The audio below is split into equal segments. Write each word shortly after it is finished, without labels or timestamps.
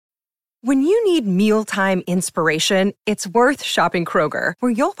When you need mealtime inspiration, it's worth shopping Kroger,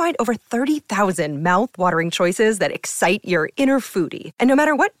 where you'll find over 30,000 mouth-watering choices that excite your inner foodie. And no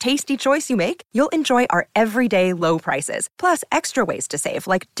matter what tasty choice you make, you'll enjoy our everyday low prices, plus extra ways to save,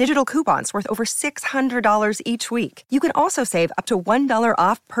 like digital coupons worth over $600 each week. You can also save up to $1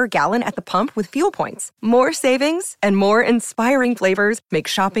 off per gallon at the pump with fuel points. More savings and more inspiring flavors make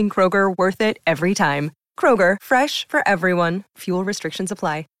shopping Kroger worth it every time. Kroger, fresh for everyone. Fuel restrictions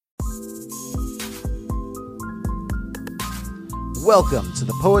apply. Welcome to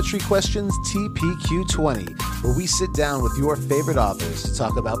the Poetry Questions TPQ20, where we sit down with your favorite authors to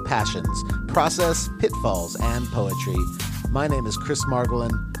talk about passions, process, pitfalls, and poetry. My name is Chris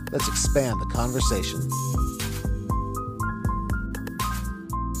Margolin. Let's expand the conversation.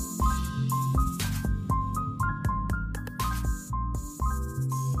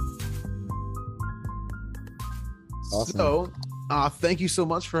 Awesome. So, thank you so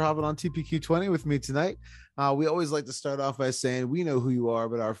much for hopping on TPQ20 with me tonight. We always like to start off by saying we know who you are,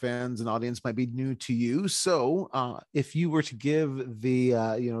 but our fans and audience might be new to you. So if you were to give the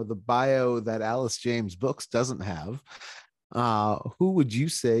bio that Alice James Books doesn't have, who would you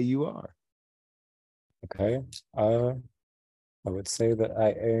say you are? Okay. I would say that I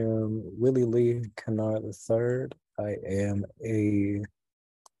am Willie Lee Kinard III. I am a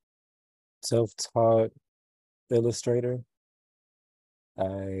self-taught illustrator.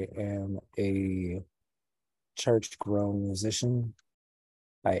 I am a church-grown musician.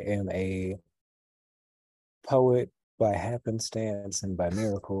 I am a poet by happenstance and by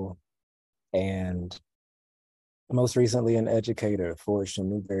miracle, and most recently an educator forged in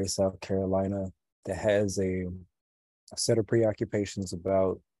Newberry, South Carolina, that has a set of preoccupations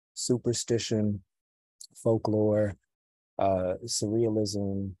about superstition, folklore,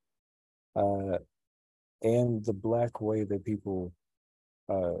 surrealism, and the Black way that people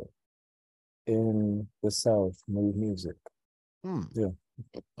in the South move music. Yeah.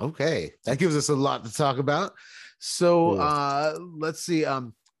 Okay, that gives us a lot to talk about. So let's see.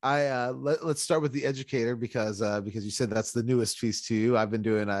 Let's start with the educator because you said that's the newest piece to you. I've been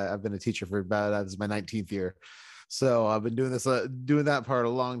a teacher for this is my 19th year. So I've been doing that part a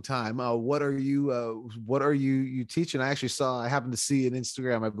long time. What are you teaching? I happened to see an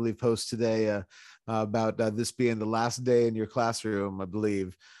Instagram, I believe, post today about this being the last day in your classroom, I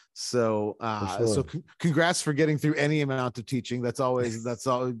believe. So congrats for getting through any amount of teaching. That's all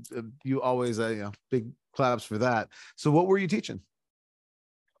you always big claps for that. So what were you teaching?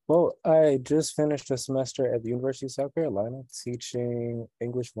 Well, I just finished a semester at the University of South Carolina teaching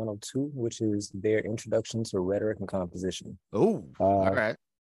English 102, which is their introduction to rhetoric and composition. Oh, all right.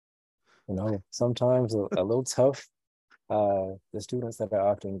 Sometimes a little tough. The students that I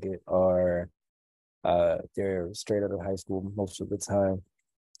often get are they're straight out of high school most of the time.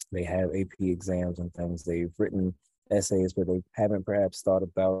 They have AP exams and things. They've written essays, but they haven't perhaps thought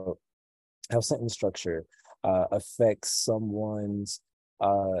about how sentence structure affects someone's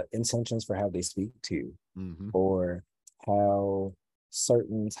intentions for how they speak to you, or how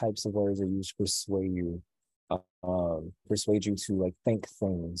certain types of words are used to persuade you to like think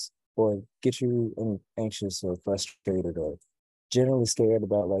things, or get you anxious or frustrated or generally scared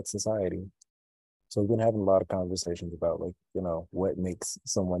about like society. So we've been having a lot of conversations about what makes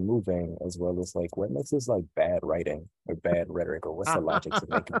someone moving, as well as like what makes this like bad writing or bad rhetoric, or what's the logic to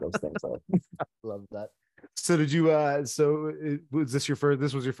making those things up. Love that. So did you was this your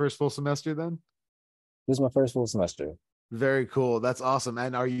first full semester then? This is my first full semester. Very cool. That's awesome.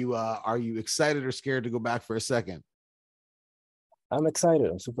 And are you excited or scared to go back for a second? I'm excited.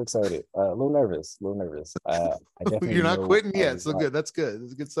 I'm super excited. A little nervous. I definitely You're not quitting yet. So good. That's good.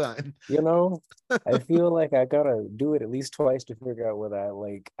 That's a good sign. I feel like I gotta do it at least twice to figure out whether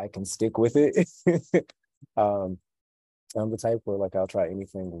I can stick with it. I'm the type where I'll try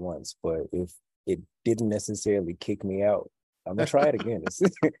anything once, but if it didn't necessarily kick me out, I'm gonna try it again.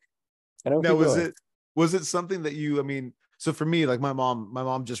 Was it something that so for me, my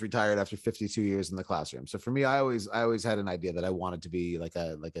mom just retired after 52 years in the classroom. So for me, I always had an idea that I wanted to be like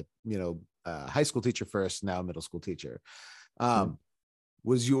a high school teacher first, now middle school teacher.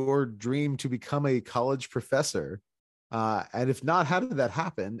 Was your dream to become a college professor? And if not, how did that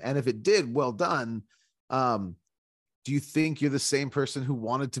happen? And if it did, well done. Do you think you're the same person who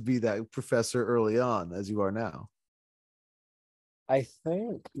wanted to be that professor early on as you are now? I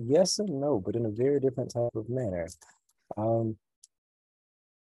think yes and no, but in a very different type of manner.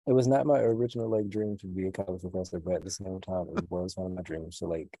 It was not my original dream to be a college professor, but at the same time, it was one of my dreams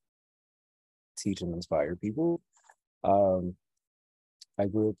to teach and inspire people. I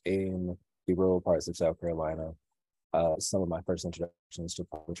grew up in the rural parts of South Carolina, some of my first introductions to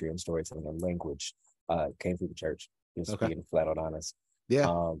poetry and storytelling and language came through the church, just Okay. being flat out honest. Yeah.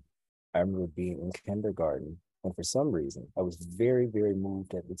 I remember being in kindergarten, and for some reason, I was very, very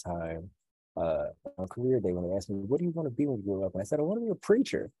moved at the time on career day when they asked me, "What do you want to be when you grow up?" And I said, "I want to be a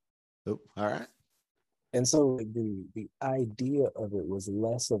preacher." Oh, all right. And so like, the idea of it was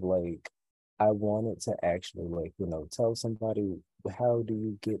less of like I wanted to actually like, you know, tell somebody how do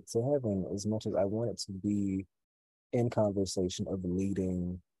you get to heaven, as much as I wanted to be in conversation of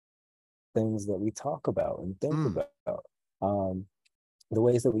leading things that we talk about and think about. The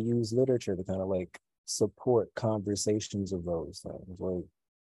ways that we use literature to kind of like support conversations of those things. Like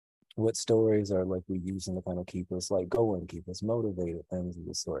what stories are like we using to kind of keep us like going, keep us motivated, things of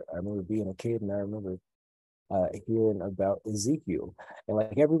the sort. I remember being a kid and I remember hearing about Ezekiel and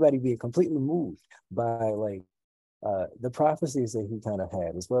like everybody being completely moved by like the prophecies that he kind of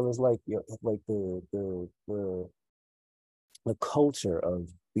had, as well as like like the culture of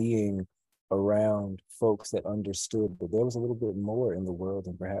being around folks that understood that there was a little bit more in the world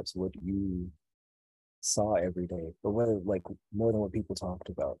than perhaps what you saw every day, but whether like more than what people talked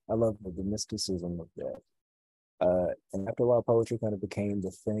about. I love the mysticism of that. And after a while, poetry kind of became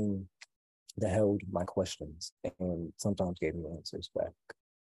the thing that held my questions and sometimes gave me answers back.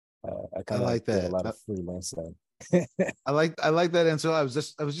 I I kind of like did a that. lot of freelancing. I like that answer. I was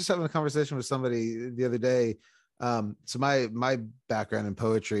just having a conversation with somebody the other day. So my background in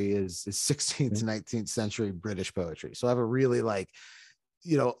poetry is 16th to 19th century British poetry. So I have a really like,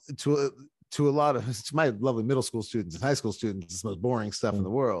 you know, to a lot of to my lovely middle school students and high school students, it's the most boring stuff in the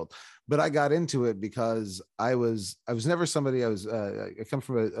world. But I got into it because I was never somebody. I come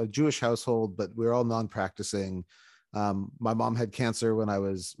from a Jewish household, but we were all non-practicing. My mom had cancer when I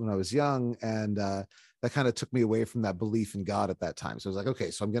was young, and that kind of took me away from that belief in God at that time. So I was like, okay,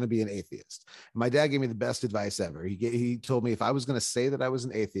 so I'm going to be an atheist. And my dad gave me the best advice ever. He told me if I was going to say that I was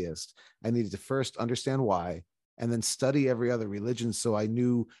an atheist, I needed to first understand why, and then study every other religion so I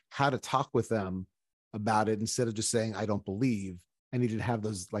knew how to talk with them about it instead of just saying I don't believe. I needed to have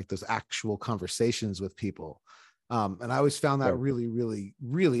those actual conversations with people. And I always found that Right. really, really,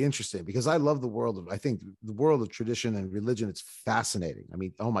 really interesting because I love the world of, I think the world of tradition and religion. It's fascinating. I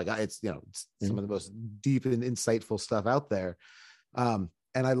mean, oh my God, it's, you know, it's some of the most deep and insightful stuff out there. And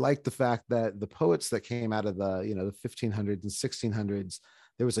I like the fact that the poets that came out of the, you know, the 1500s and 1600s,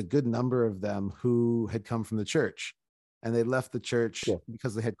 there was a good number of them who had come from the church, and they left the church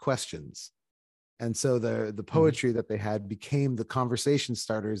because they had questions. And so the poetry that they had became the conversation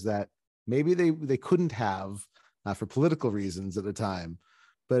starters that maybe they couldn't have for political reasons at the time,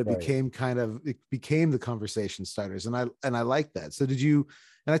 but it became the conversation starters. And I like that. So did you,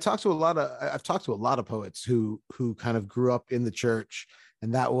 and I've talked to a lot of poets who kind of grew up in the church,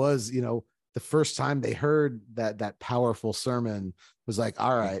 and that was, you know, the first time they heard that powerful sermon was like,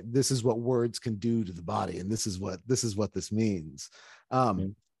 all right, this is what words can do to the body. And this is what this means.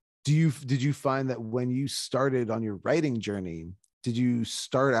 Did you find that when you started on your writing journey, did you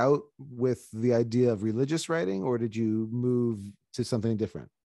start out with the idea of religious writing, or did you move to something different?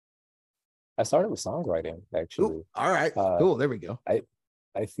 I started with songwriting actually. Ooh, all right, cool. There we go. I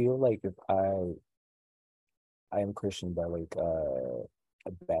feel like if I am Christian by like a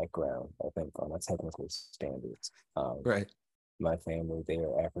background, I think on a technical standards. Right. My family, they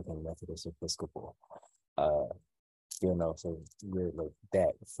are African Methodist Episcopal. You know, so we're like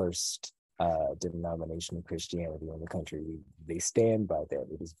that first denomination of Christianity in the country. They stand by that.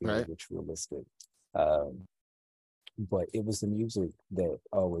 It is very ritualistic. But it was the music that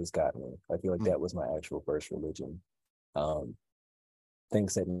always got me. I feel like that was my actual first religion.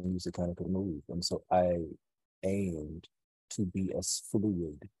 Things that music kind of could move. And so I aimed to be as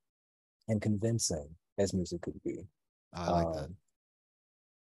fluid and convincing as music could be. I like that.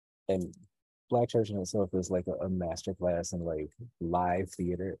 And Black church in itself is like a master class in like live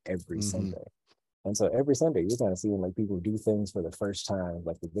theater every Sunday. And so every Sunday you're kind of seeing like people do things for the first time,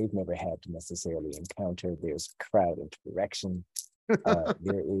 like that they've never had to necessarily encounter. There's crowd interaction.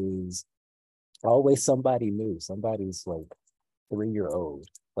 There is always somebody new. Somebody's like 3-year-old,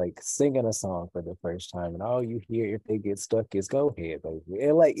 like singing a song for the first time, and all you hear if they get stuck is "Go ahead, baby."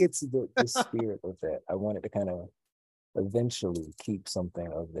 And like it's the spirit of that. I wanted to kind of eventually keep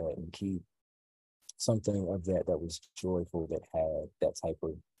something of that and keep something of that was joyful, that had that type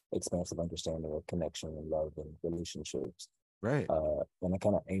of expansive understanding of connection and love and relationships. Right. And I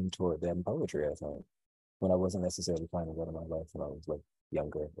kind of aimed toward that in poetry, I think, when I wasn't necessarily finding that in my life when I was like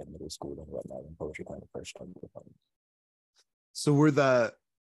younger in middle school and whatnot, and poetry kind of first started with me. So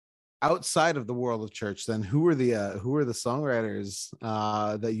outside of the world of church, then who were the songwriters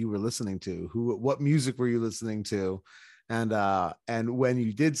that you were listening to? What music were you listening to? And when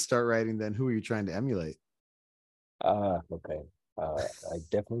you did start writing, then who were you trying to emulate? Okay. I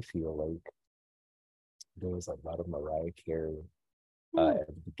definitely feel like there was a lot of Mariah Carey at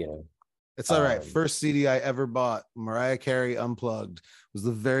the beginning. It's all right. First CD I ever bought, Mariah Carey Unplugged, was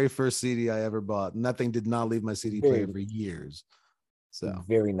the very first CD I ever bought. And that thing did not leave my CD player for years. So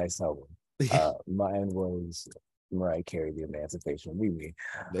very nice album. Mine was Mariah Carey, The Emancipation of Me.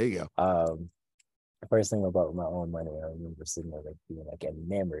 There you go. The first thing about My Own Money, I remember sitting there like being like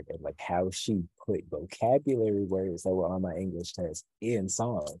enamored at like how she put vocabulary words that were on my English test in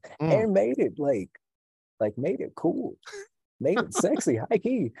song and made it like made it cool, made it sexy, high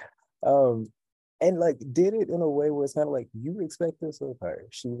key. And like did it in a way where it's kind of like you expect this of her.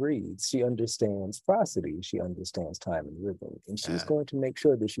 She reads, she understands prosody, she understands time and rhythm, and she's going to make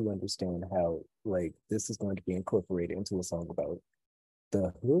sure that you understand how like this is going to be incorporated into a song about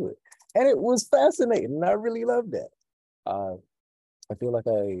the hood. And it was fascinating, and I really loved that. I feel like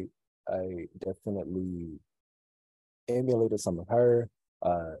I definitely emulated some of her.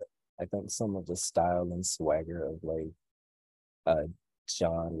 I think some of the style and swagger of like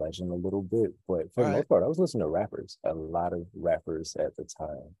John Legend a little bit, but for the most part, I was listening to rappers, a lot of rappers at the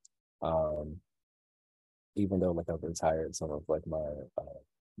time. Even though like I've retired some of like my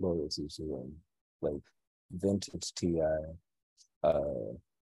loyalty to them, like vintage T.I.,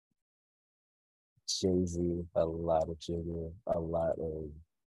 Jay-Z, a lot of Jigga, a lot of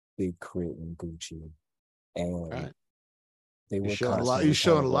Big Crit and Gucci, and they were showing a lot. You're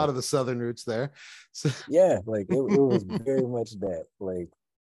showing a lot of the Southern roots there. So. Yeah, like it was very much that. Like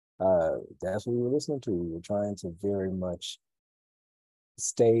that's what we were listening to. We were trying to very much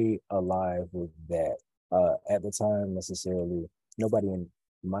stay alive with that. At the time, necessarily, nobody in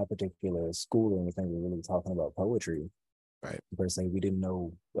my particular school or anything were really talking about poetry. Right. Per se, we didn't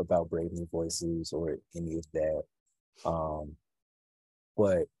know about Brave New Voices or any of that.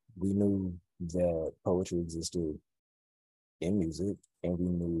 But we knew that poetry existed in music, and we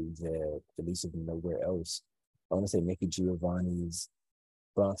knew that at least if nowhere else, I want to say Nikki Giovanni's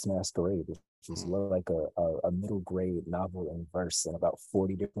Bronx Masquerade, which was like a middle grade novel in verse and about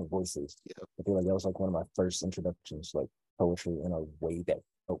 40 different voices. Yeah. I feel like that was like one of my first introductions to like poetry in a way that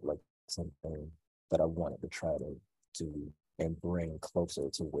felt like something that I wanted to try to do and bring closer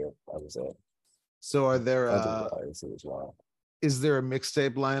to where I was at. So are there is there a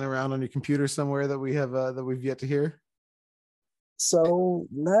mixtape lying around on your computer somewhere that we have that we've yet to hear? So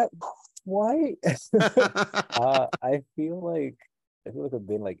not quite. I feel like I've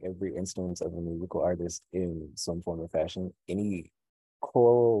been like every instance of a musical artist in some form or fashion. Any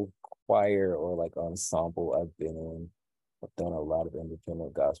choral, choir, or like ensemble I've been in. I've done a lot of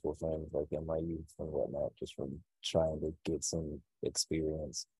independent gospel things like in my youth and whatnot, just from trying to get some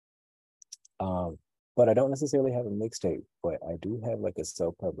experience. But I don't necessarily have a mixtape, but I do have like a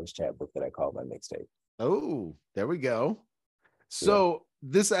self-published chapbook that I call my mixtape. Oh, there we go. So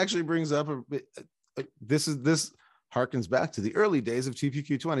this actually brings up this harkens back to the early days of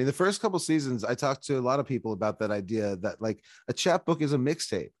TPQ20. The first couple seasons, I talked to a lot of people about that idea that like a chapbook is a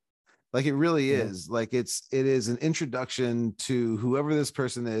mixtape. Like it really is. Like it is an introduction to whoever this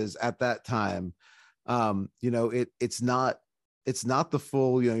person is at that time. It's not the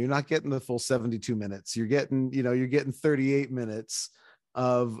full, you're not getting the full 72 minutes. You're getting 38 minutes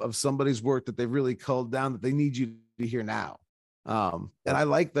of somebody's work that they've really culled down that they need you to hear now. And I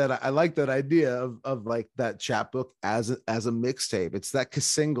like that idea of like that chapbook as a mixtape. It's that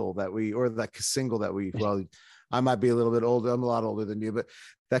single that we well, I might be a little bit older. I'm a lot older than you, but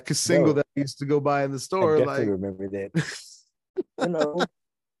that single that used to go by in the store. I definitely remember that.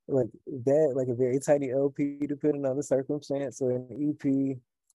 Like that, like a very tiny LP, depending on the circumstance, or an EP.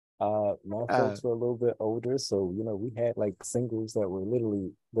 My folks were a little bit older, so we had like singles that were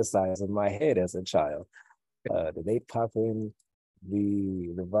literally the size of my head as a child. They'd pop in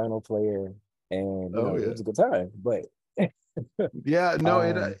the vinyl player, and it was a good time. But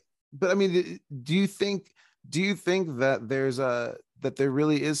but I mean, do you think that there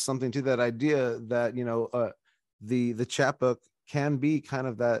really is something to that idea that the chapbook can be kind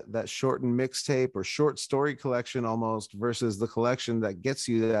of that shortened mixtape or short story collection almost, versus the collection that gets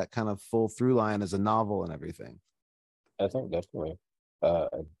you that kind of full through line as a novel and everything? I think definitely. I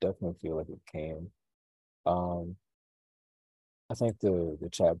definitely feel like it can. I think the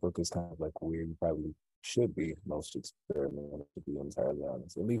chapbook is kind of like where you probably should be most experimental, to be entirely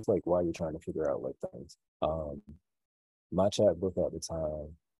honest. At least like while you're trying to figure out like things. My chapbook at the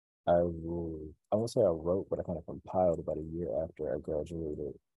time, I won't say I wrote, but I kind of compiled about a year after I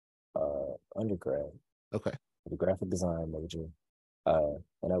graduated undergrad. Okay. The graphic design major.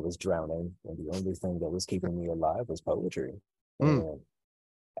 And I was drowning, and the only thing that was keeping me alive was poetry. Mm.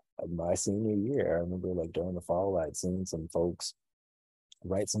 And my senior year, I remember like during the fall, I'd seen some folks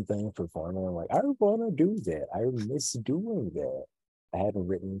write something, perform, and I'm like, I want to do that. I miss doing that. I hadn't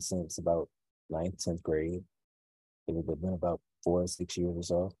written since about ninth, 10th grade. It had been about 4 or 6 years or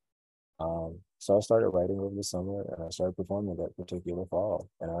so. So I started writing over the summer, and I started performing that particular fall.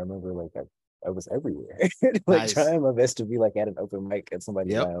 And I remember like I was everywhere, like Nice. trying my best to be like at an open mic at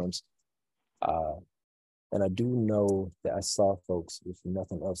somebody's Yep. lounge. Uh, and I do know that I saw folks with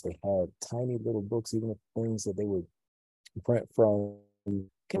nothing else. They had tiny little books, even things that they would print from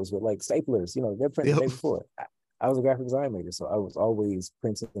kids with like staplers. They're printing the Yep. day before. I was a graphic design major, so I was always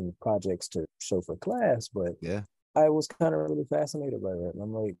printing projects to show for class, but Yeah. I was kind of really fascinated by that. And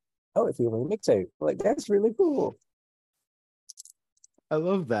I'm like, oh, if you have a mixtape, like that's really cool. I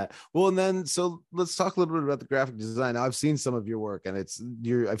love that. Well, and then so let's talk a little bit about the graphic design. Now, I've seen some of your work, and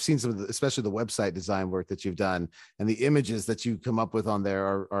I've seen some of the, especially the website design work that you've done, and the images that you come up with on there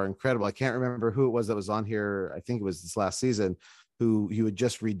are incredible. I can't remember who it was that was on here. I think it was this last season, who you had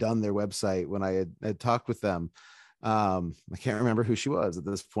just redone their website when I had talked with them. I can't remember who she was at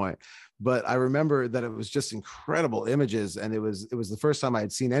this point, but I remember that it was just incredible images, and it was the first time I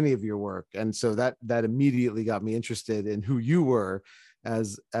had seen any of your work, and so that immediately got me interested in who you were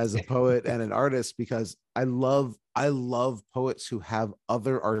as a poet and an artist, because I love poets who have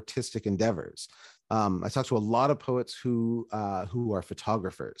other artistic endeavors. I talk to a lot of poets who are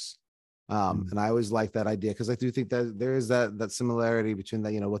photographers. And I always like that idea, because I do think that there is that similarity between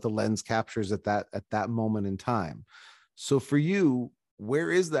that, what the lens captures at that moment in time. So for you,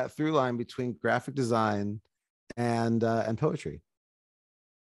 where is that through line between graphic design and poetry?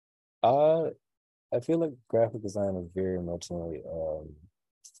 I feel like graphic design is very much like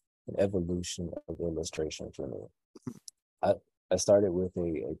an evolution of illustration for me. I started with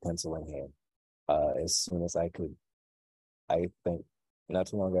a pencil in hand. As soon as I could, I think not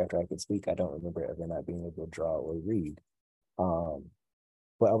too long after I could speak, I don't remember ever not being able to draw or read. Um,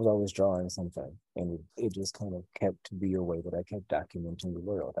 but I was always drawing something, and it just kind of kept to be a way that I kept documenting the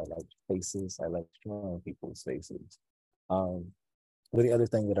world. I liked faces. I liked drawing people's faces. Um, but the other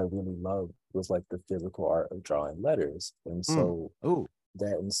thing that I really loved was like the physical art of drawing letters. And so Oh,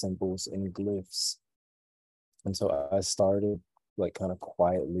 that and symbols and glyphs. And so I started like kind of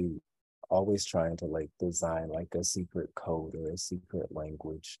quietly always trying to like design like a secret code or a secret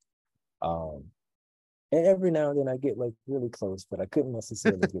language. Um, and every now and then I get like really close, but I couldn't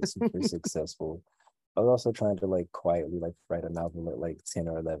necessarily get super successful. I was also trying to like quietly like write a novel at like 10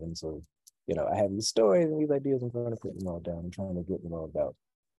 or 11. So, I have these stories and these ideas. I'm trying to put them all down. I'm trying to get them all out.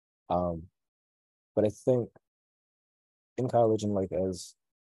 Um, but I think in college and like as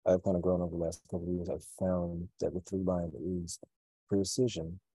I've kind of grown over the last couple of years, I've found that the through line is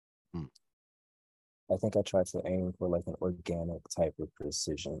precision. mm, I think I try to aim for like an organic type of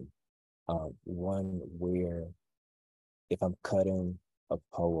precision. One where if I'm cutting a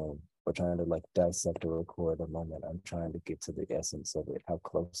poem or trying to like dissect or record a moment, I'm trying to get to the essence of it. How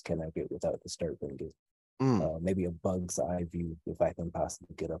close can I get without disturbing it? mm. Maybe a bug's eye view if I can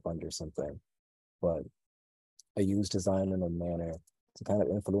possibly get up under something. But I use design in a manner to kind of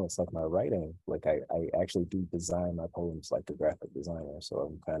influence like my writing. Like I actually do design my poems like a graphic designer. So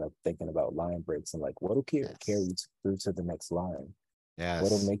I'm kind of thinking about line breaks and like what'll carry Yes. you through to the next line.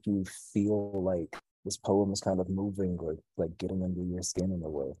 What'll Yes. make you feel like this poem is kind of moving or like getting under your skin in a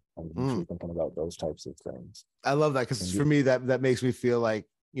way. I'm Mm. usually thinking about those types of things. I love that, because And for me that makes me feel like,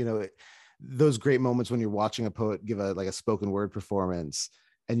 those great moments when you're watching a poet give a spoken word performance,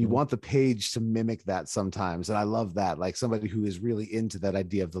 and you mm-hmm. want the page to mimic that sometimes. And I love that, like somebody who is really into that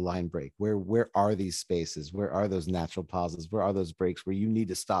idea of the line break. Where are these spaces? Where are those natural pauses? Where are those breaks where you need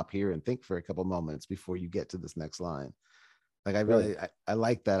to stop here and think for a couple moments before you get to this next line? Like Right. I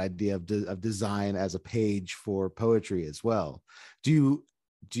like that idea of design as a page for poetry as well. Do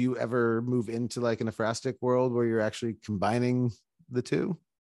you ever move into like an aphrastic world where you're actually combining the two?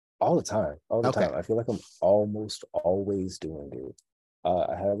 All the time. All the Okay. time. I feel like I'm almost always doing it.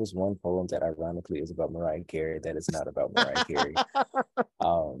 I have this one poem that ironically is about Mariah Carey that is not about Mariah Carey.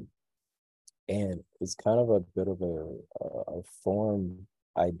 Um, and it's kind of a bit of a form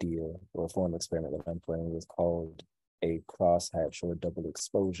idea or a form experiment that I'm playing with called a crosshatch or double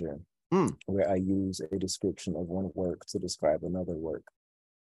exposure, Mm. where I use a description of one work to describe another work.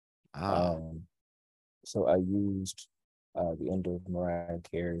 Ah. Um, so I used the end of Mariah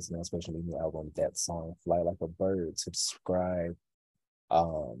Carey's Now Special New album, that song "Fly Like a Bird" to describe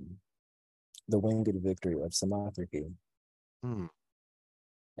um, the winged victory of Samothrace. Mm.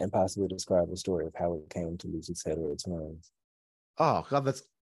 and possibly describe the story of how it came to lose its head or its wings. Oh God, that's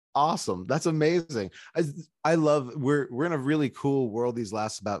awesome. That's amazing. I love we're in a really cool world these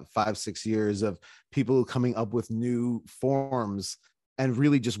last about 5-6 years of people coming up with new forms and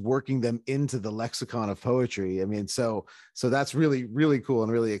really just working them into the lexicon of poetry. I mean, so that's really, really cool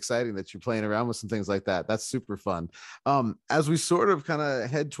and really exciting that you're playing around with some things like that. That's super fun. As we sort of kind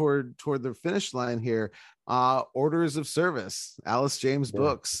of head toward the finish line here, orders of service, Alice James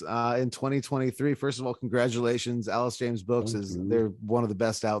Books in 2023. First of all, congratulations. Alice James Books they're one of the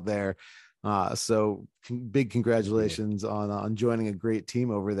best out there. So big congratulations on joining a great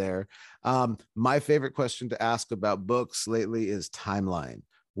team over there. My favorite question to ask about books lately is timeline.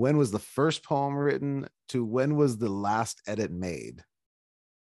 When was the first poem written to when was the last edit made?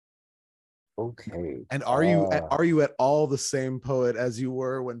 Okay. And are you at all the same poet as you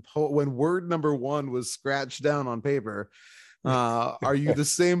were when word number 1 was scratched down on paper? Are you the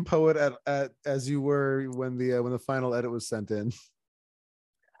same poet as you were when the final edit was sent in?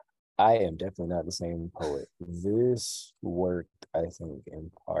 I am definitely not the same poet. This work, I think,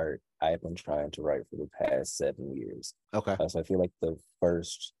 in part, I've been trying to write for the past 7 years. Okay. So I feel like the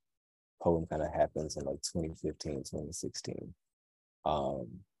first poem kind of happens in like 2015, 2016.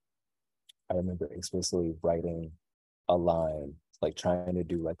 I remember explicitly writing a line, like trying to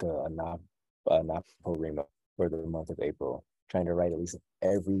do like a NaPoRima for the month of April, trying to write at least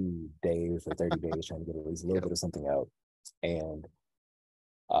every day for 30 days, trying to get at least a little bit of something out. And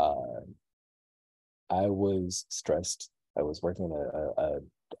I was stressed. I was working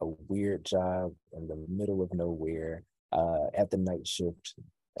a weird job in the middle of nowhere at the night shift,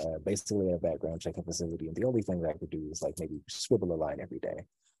 basically a background checking facility. And the only thing that I could do was like maybe scribble a line every day.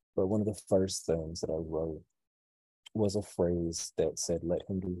 But one of the first things that I wrote was a phrase that said, "Let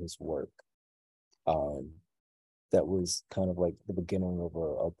him do his work." That was kind of like the beginning of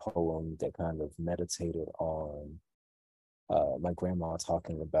a poem that kind of meditated on my grandma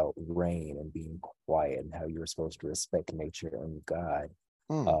talking about rain and being quiet and how you're supposed to respect nature and God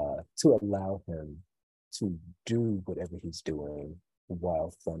to allow him to do whatever he's doing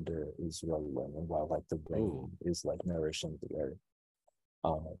while thunder is rolling and while like the rain is like nourishing the earth.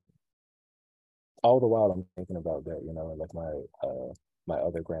 All the while I'm thinking about that, you know, like my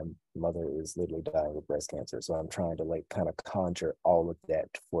other grandmother is literally dying of breast cancer. So I'm trying to like kind of conjure all of that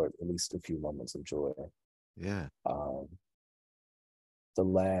for at least a few moments of joy. Yeah. The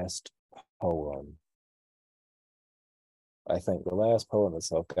last poem, I think the last poem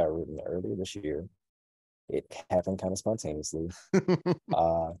itself got written earlier this year. It happened kind of spontaneously.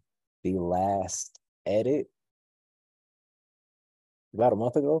 The last edit, about a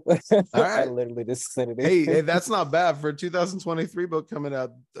month ago. All right. I literally just sent it in. Hey, that's not bad for a 2023 book coming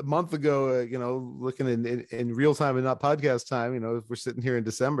out a month ago. You know, looking in real time and not podcast time. You know, if we're sitting here in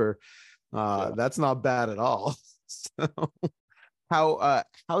December, that's not bad at all. So,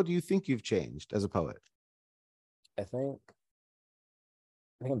 how do you think you've changed as a poet? I think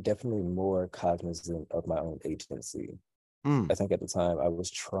I'm definitely more cognizant of my own agency. I think at the time I was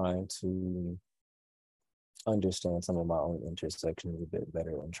trying to understand some of my own intersections a bit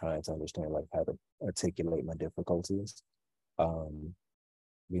better and trying to understand like how to articulate my difficulties.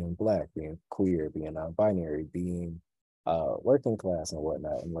 Being Black, being queer, being non-binary, being working class and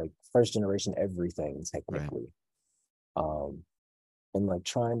whatnot, and like first generation everything technically. Right. And like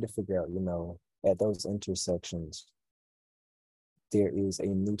trying to figure out, you know, at those intersections, there is a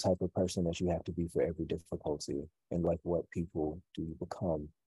new type of person that you have to be for every difficulty, and like what people do you become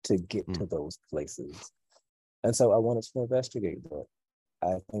to get to those places. And so I wanted to investigate that.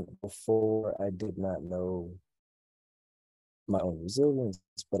 I think before I did not know my own resilience,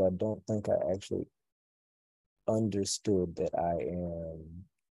 but I don't think I actually understood that I am,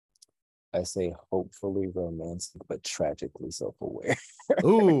 I say hopefully romantic, but tragically self-aware.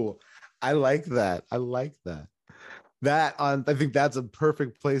 Ooh, I like that. I like that. I think that's a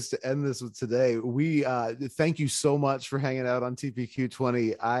perfect place to end this with today. We thank you so much for hanging out on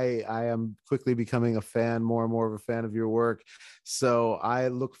TPQ20. I am quickly becoming a fan, more and more of a fan of your work. So I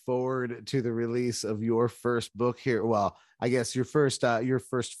look forward to the release of your first book here. Well, I guess your first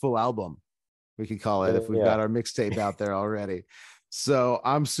full album, we could call it, if we've got our mixtape out there already. So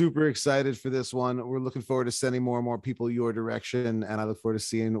I'm super excited for this one. We're looking forward to sending more and more people your direction, and I look forward to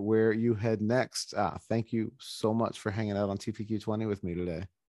seeing where you head next. Thank you so much for hanging out on TPQ20 with me today.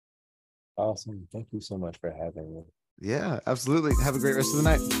 Awesome. Thank you so much for having me. Yeah, absolutely. Have a great rest of the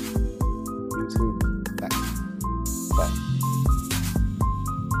night. You too. Bye. Bye.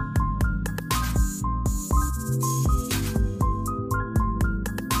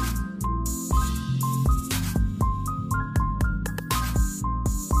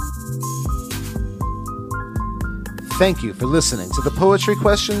 Thank you for listening to the Poetry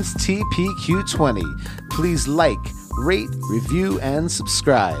Questions TPQ20. Please like, rate, review, and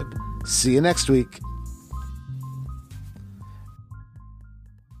subscribe. See you next week.